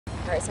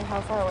All right, so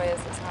how far away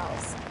is this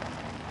house?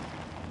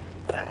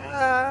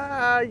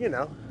 You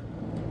know.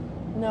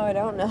 No, I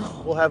don't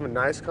know. We'll have a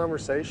nice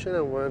conversation,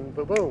 and when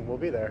boom, we'll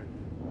be there.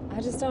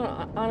 I just don't,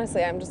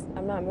 honestly, I'm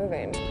not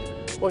moving.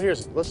 Well,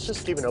 let's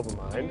just keep an open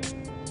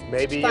mind.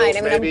 Maybe Fine,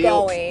 I'm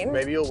going.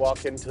 Maybe you'll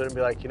walk into it and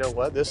be like, you know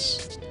what,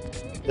 this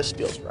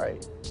feels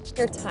right.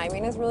 Your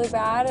timing is really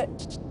bad.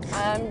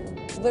 I'm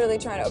literally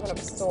trying to open up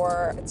a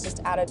store. It's just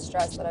added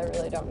stress that I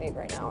really don't need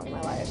right now in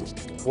my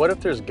life. What if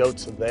there's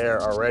goats there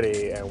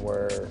already and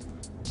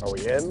are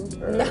we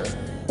in? Or?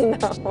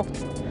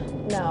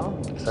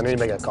 No. So I need to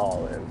make a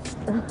call in.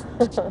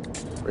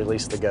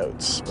 Release the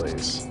goats,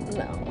 please.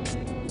 No.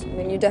 I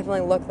mean, you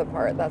definitely look the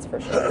part, that's for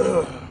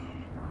sure.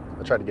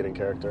 I tried to get in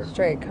character.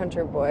 Straight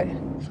country boy.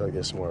 I feel like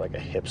it's more like a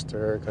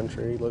hipster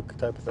country look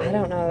type of thing. I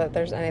don't know that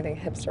there's anything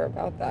hipster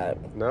about that.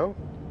 No?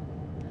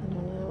 I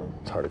don't know.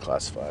 It's hard to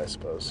classify, I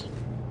suppose.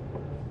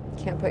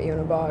 Can't put you in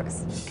a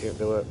box. Can't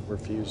do it.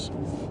 Refuse.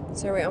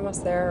 So are we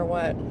almost there or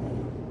what?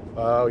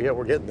 Oh, yeah,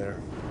 we're getting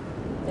there.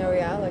 Oh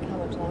yeah? Like how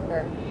much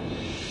longer?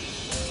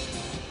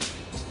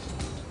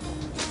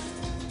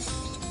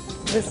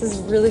 This is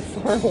really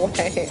far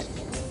away.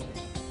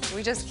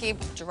 We just keep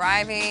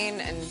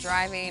driving and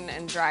driving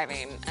and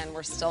driving, and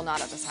we're still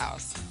not at this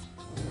house.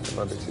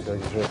 Might be too dark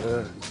right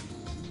there.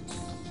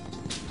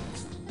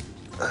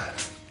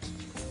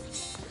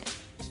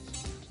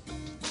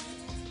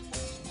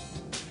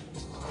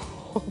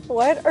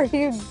 What are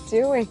you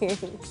doing?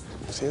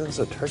 See, there's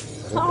a turkey.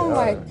 Oh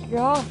my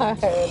God.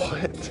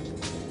 What?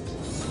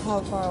 How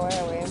far away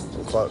are we?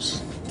 We're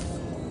close.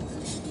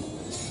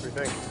 What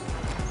do you think?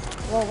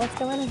 Well, let's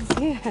go in and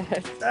see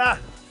it. Ah!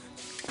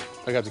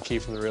 I got the key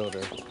from the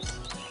realtor.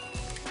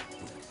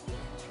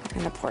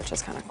 And the porch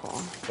is kind of cool.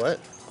 What?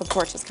 The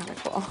porch is kind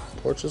of cool.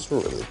 Porch is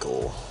really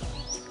cool.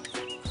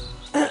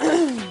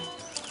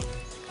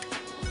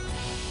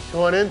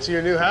 Going into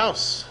your new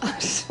house.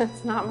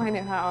 It's not my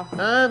new house.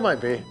 It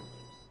might be.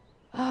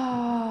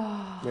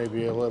 Oh.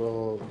 Maybe a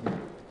little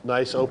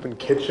nice open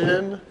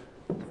kitchen.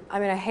 I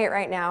mean, I hate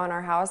right now in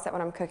our house that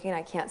when I'm cooking,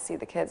 I can't see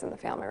the kids in the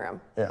family room.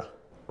 Yeah.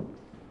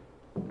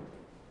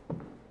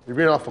 You're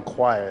being awful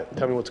quiet.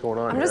 Tell me what's going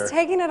on here. I'm just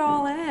taking it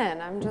all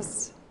in. I'm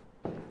just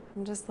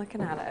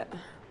looking at it.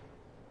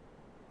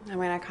 I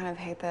mean, I kind of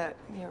hate that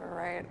you were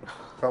right.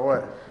 About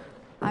what?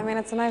 I mean,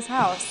 it's a nice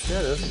house. Yeah,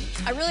 it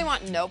is. I really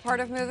want no part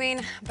of moving,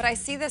 but I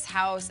see this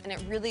house and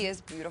it really is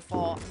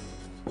beautiful.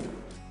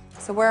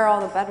 So where are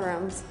all the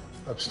bedrooms?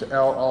 Upstairs.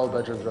 All the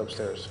bedrooms are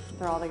upstairs.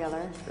 They're all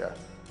together? Yeah.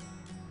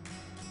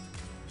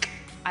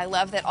 I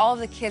love that all of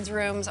the kids'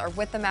 rooms are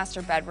with the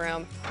master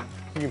bedroom.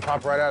 You can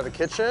pop right out of the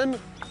kitchen.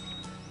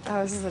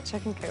 Oh, this is a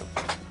chicken coop.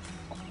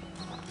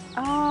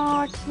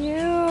 Oh,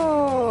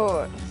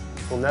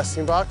 cute. Little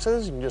nesting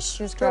boxes. You can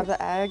just grab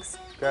the eggs.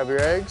 Grab your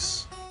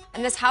eggs.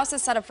 And this house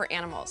is set up for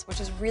animals,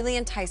 which is really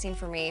enticing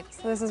for me.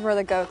 So this is where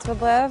the goats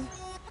would live?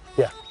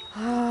 Yeah.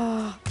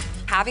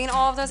 Having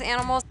all of those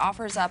animals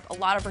offers up a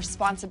lot of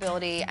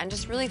responsibility and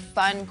just really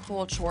fun,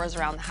 cool chores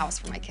around the house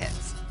for my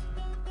kids.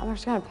 I'm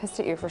actually kind of pissed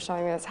at you for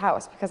showing me this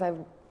house because I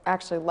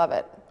actually love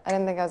it. I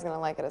didn't think I was gonna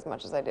like it as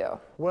much as I do.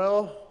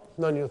 Well, I've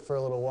known you for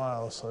a little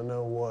while, so I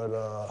know what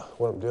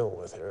I'm dealing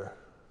with here.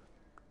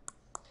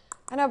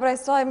 I know, but I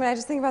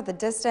just think about the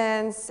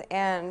distance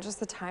and just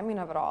the timing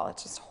of it all.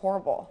 It's just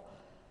horrible.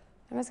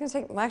 I'm just gonna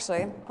take, well,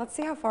 actually, let's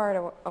see how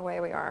far away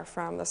we are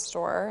from the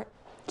store.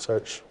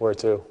 Search, where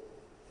to?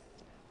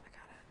 I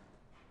got it.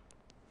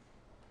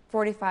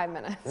 45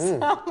 minutes.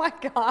 Oh my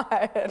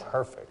God.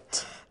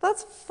 Perfect.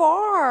 That's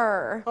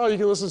far. Oh, you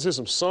can listen to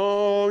some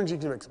songs, you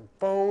can make some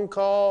phone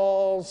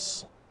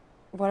calls.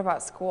 What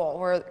about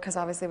school? Because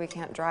obviously we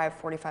can't drive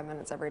 45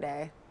 minutes every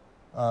day.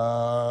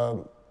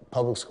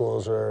 Public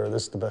schools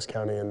this is the best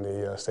county in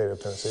the state of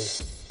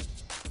Tennessee.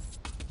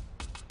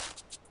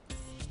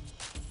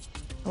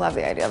 I love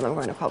the idea of them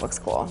going to public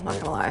school, not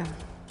gonna lie.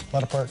 A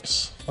lot of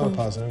perks, a lot of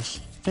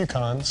positives, a few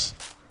cons.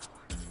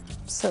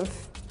 So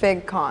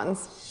big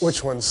cons.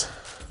 Which ones?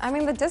 I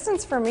mean, the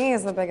distance for me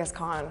is the biggest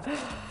con.